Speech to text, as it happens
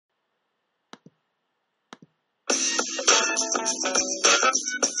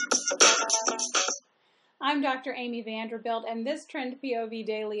I'm Dr. Amy Vanderbilt, and this Trend POV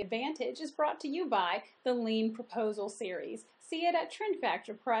Daily Advantage is brought to you by the Lean Proposal Series. See it at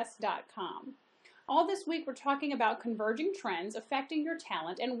trendfactorpress.com. All this week we're talking about converging trends affecting your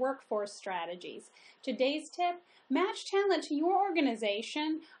talent and workforce strategies. Today's tip, match talent to your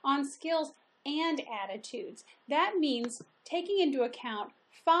organization on skills and attitudes. That means taking into account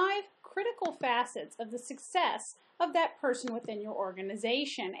 5 critical facets of the success of that person within your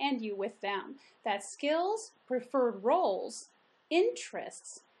organization and you with them. That's skills, preferred roles,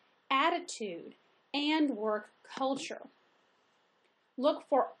 interests, attitude, and work culture. Look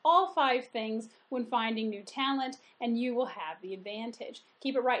for all 5 things when finding new talent, and you will have the advantage.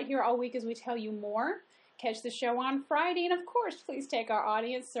 Keep it right here all week as we tell you more. Catch the show on Friday, and of course, please take our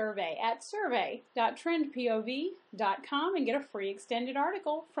audience survey at survey.trendpov.com and get a free extended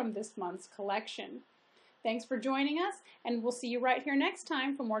article from this month's collection. Thanks for joining us, and we'll see you right here next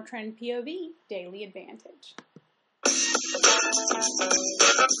time for more Trend POV Daily Advantage.